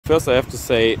First I have to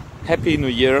say Happy New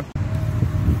Year.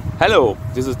 Hello,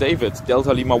 this is David,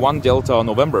 Delta Lima 1 Delta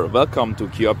November. Welcome to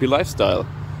QRP Lifestyle.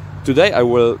 Today I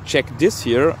will check this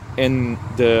here in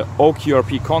the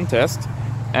OQRP contest,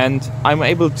 and I'm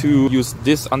able to use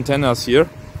these antennas here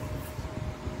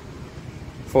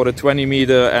for the 20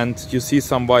 meter, and you see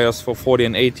some wires for 40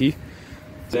 and 80.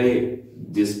 Today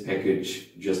this package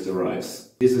just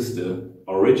arrives. This is the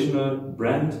original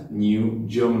brand new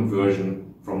German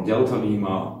version from Delta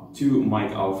Lima to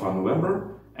Mike Alpha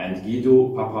November and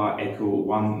Guido Papa Echo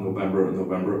 1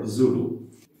 November Zulu.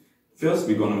 First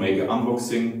we're gonna make an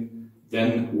unboxing,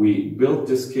 then we build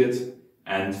this kit,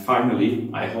 and finally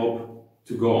I hope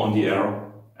to go on the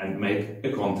air and make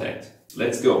a contact.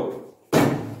 Let's go!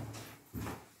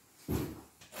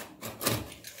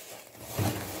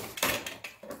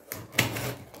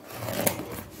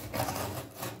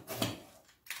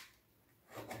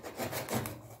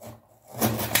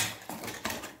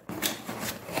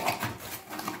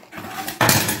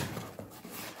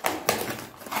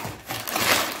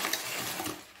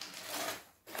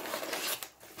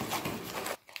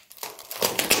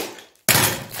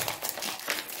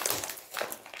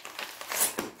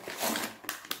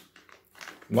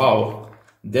 Wow,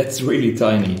 that's really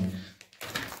tiny.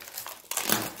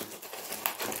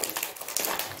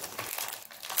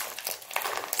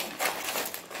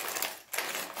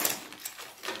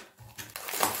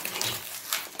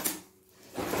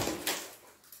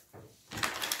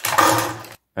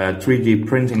 3D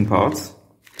printing parts.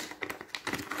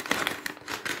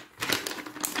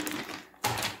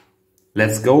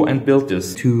 Let's go and build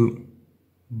this. 2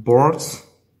 boards,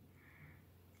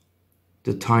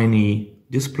 the tiny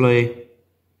display,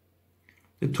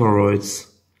 the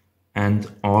toroids,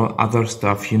 and all other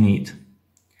stuff you need.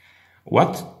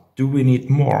 What do we need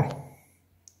more?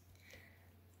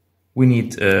 We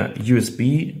need a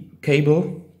USB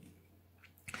cable,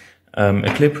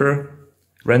 a clipper,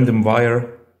 random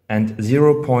wire, and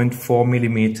 0.4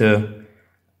 millimeter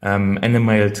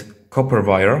enameled copper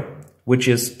wire, which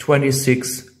is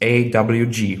 26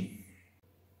 AWG.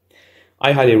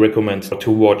 I highly recommend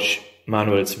to watch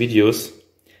Manuel's videos.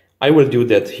 I will do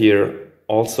that here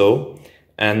also,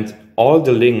 and all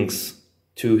the links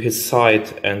to his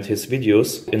site and his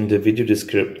videos in the video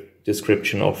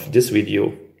description of this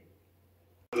video.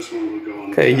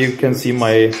 Okay, you can see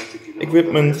my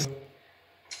equipment,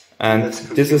 and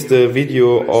this is the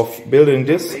video of building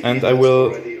this, and I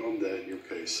will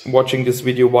watching this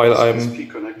video while I'm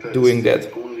doing that.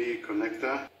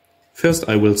 First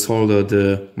I will solder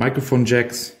the microphone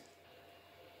jacks.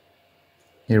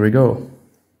 Here we go.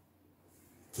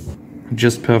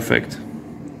 Just perfect.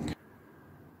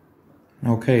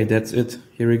 Okay, that's it.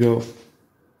 Here we go.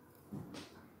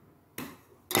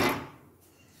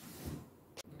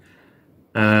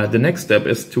 The next step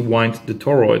is to wind the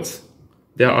toroids.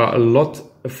 There are a lot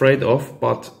afraid of,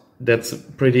 but that's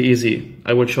pretty easy.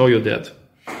 I will show you that.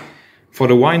 For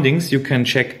the windings, you can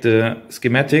check the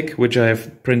schematic, which I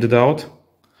have printed out,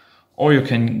 or you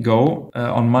can go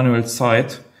on Manuel's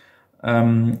site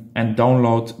and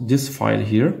download this file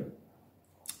here.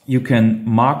 You can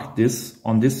mark this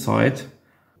on this side.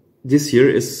 This here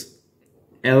is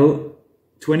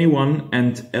L21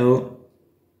 and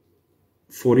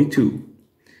L42.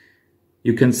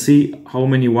 You can see how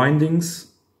many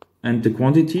windings and the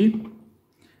quantity.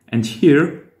 And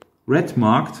here, red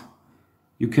marked,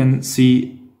 you can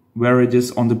see where it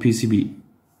is on the PCB.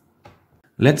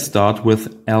 Let's start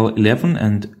with L11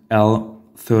 and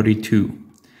L32,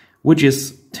 which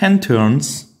is 10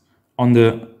 turns on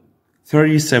the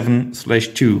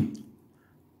 37/2.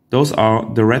 Those are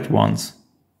the red ones.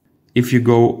 If you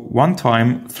go one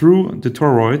time through the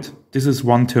toroid, this is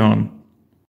 1 turn.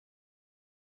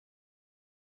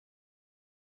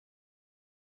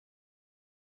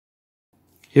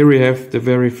 Here we have the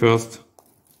very first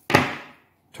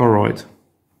toroid.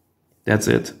 That's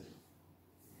it.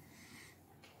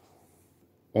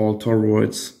 All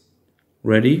toroids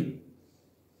ready.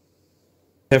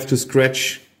 Have to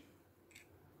scratch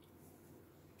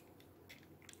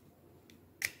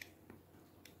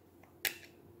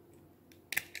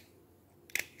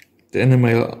the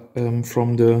enamel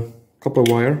from the copper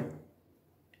wire.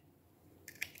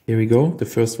 Here we go, the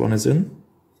first one is in.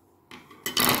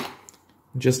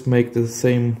 Just make the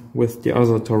same with the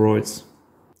other toroids.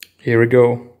 Here we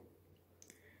go,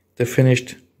 the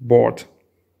finished board.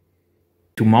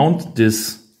 To mount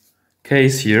this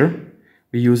case here,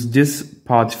 we use this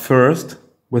part first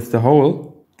with the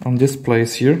hole on this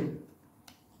place here.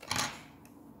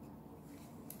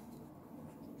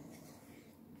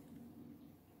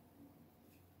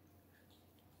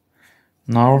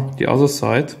 Now the other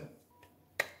side.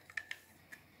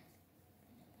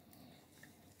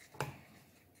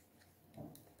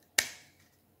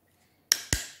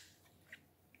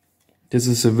 This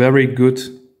is a very good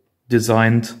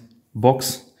designed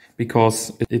box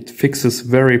because it fixes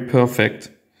very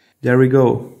perfect. There we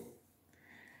go.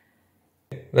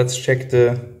 Let's check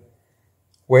the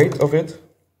weight of it.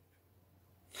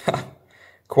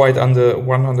 Quite under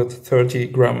 130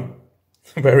 gram.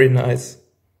 Very nice.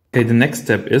 Okay, the next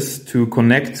step is to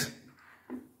connect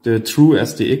the true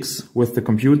SDX with the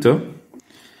computer,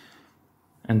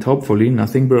 and hopefully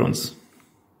nothing burns.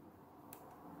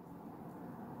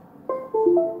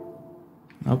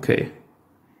 Okay.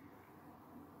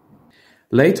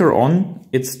 Later on,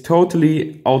 it's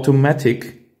totally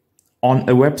automatic on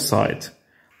a website.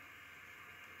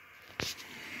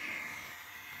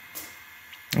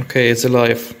 Okay, it's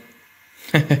alive.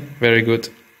 Very good.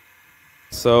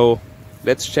 So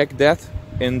let's check that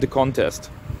in the contest.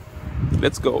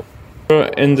 Let's go.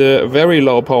 In the very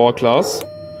low power class,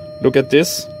 look at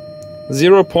this.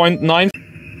 0.9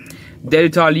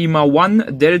 Delta Lima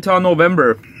 1 Delta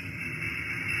November.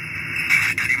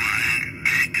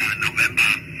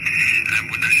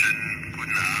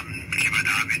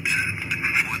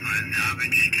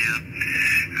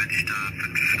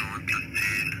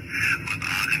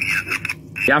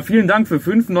 Ja, vielen Dank für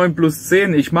 5, 9 plus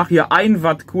 10. Ich mache hier 1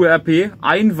 Watt QRP,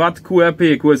 1 Watt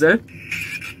QRP, QSL.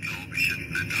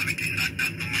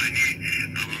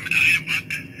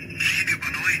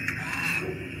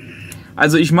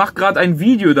 Also ich mache gerade ein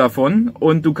Video davon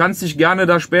und du kannst dich gerne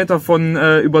da später von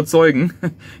überzeugen.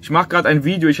 Ich mache gerade ein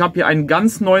Video. Ich habe hier einen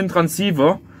ganz neuen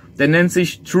Transceiver, der nennt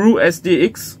sich True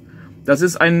SDX. Das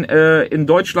ist ein in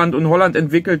Deutschland und Holland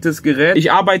entwickeltes Gerät.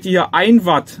 Ich arbeite hier 1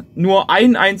 Watt, nur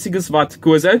ein einziges Watt.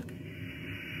 QSL?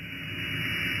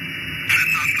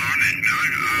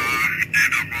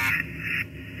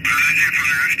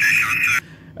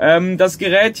 Das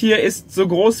Gerät hier ist so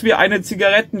groß wie eine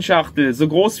Zigarettenschachtel. So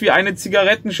groß wie eine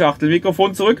Zigarettenschachtel.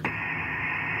 Mikrofon zurück. QSL,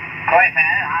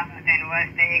 haben Sie den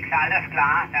uSDX, alles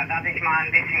klar. Da darf ich mal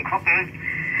ein bisschen gucken,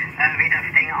 wie das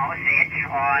Ding aussieht.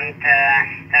 Und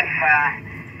das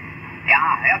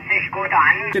ja, hört sich gut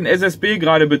an. Den SSB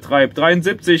gerade betreibt,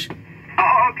 73. Oh,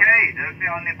 okay, das ist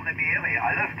ja eine Premiere.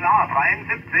 Alles klar,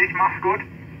 73, mach's gut.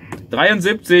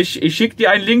 73, ich schicke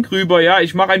dir einen Link rüber, ja,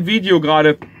 ich mache ein Video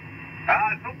gerade.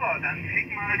 Ja, super, dann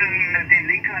schick mal den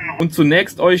Link an. Und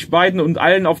zunächst euch beiden und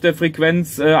allen auf der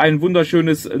Frequenz ein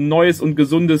wunderschönes, neues und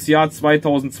gesundes Jahr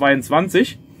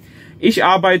 2022. Ich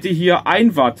arbeite hier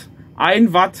 1 Watt.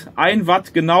 1 Watt, 1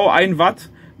 Watt, genau 1 Watt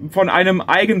von einem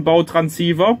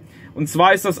Eigenbautransceiver. Und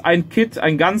zwar ist das ein Kit,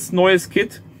 ein ganz neues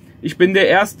Kit. Ich bin der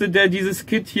Erste, der dieses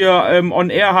Kit hier on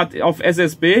air hat auf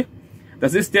SSB.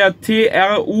 Das ist der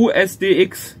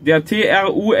TRU-SDX. Der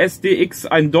TRU-SDX,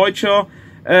 ein deutscher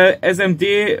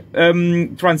SMD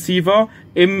im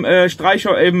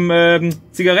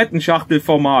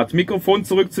Zigarettenschachtelformat. Mikrofon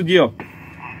zurück zu dir.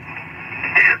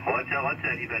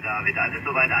 Roger, lieber David, alles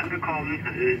soweit angekommen.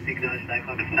 Signal steigt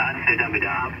mal ein bisschen an, fällt dann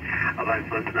wieder ab. Aber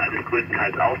ansonsten alles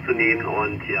größtenteils aufzunehmen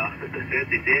und ja, das hört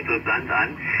sich sehr interessant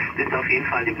an. Sind auf jeden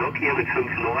Fall im Block hier mit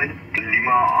 5,9.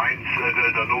 Lima 1,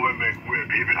 der November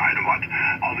QRP mit 1 Watt.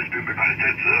 Also ich bin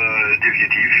begeistert,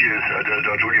 definitiv. Hier ist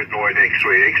der Juliet 9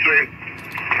 X-Ray. 5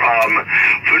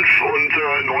 und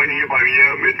 9 hier bei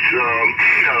mir mit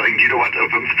 1 Kilowatt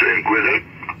 15 QSL.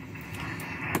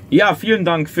 Ja, vielen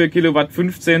Dank für Kilowatt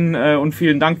 15 und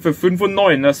vielen Dank für 5 und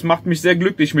 9. Das macht mich sehr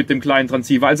glücklich mit dem kleinen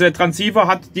Transceiver. Also der Transceiver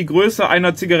hat die Größe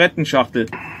einer Zigarettenschachtel.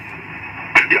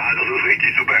 Ja, das ist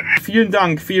richtig super.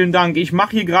 Vielen Dank. Ich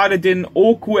mache hier gerade den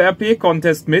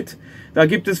OQRP-Contest mit. Da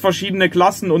gibt es verschiedene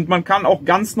Klassen und man kann auch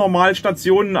ganz normal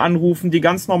Stationen anrufen, die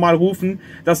ganz normal rufen.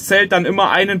 Das zählt dann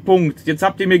immer einen Punkt. Jetzt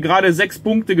habt ihr mir gerade 6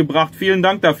 Punkte gebracht. Vielen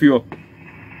Dank dafür.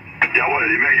 Jawohl,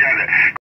 immer gerne.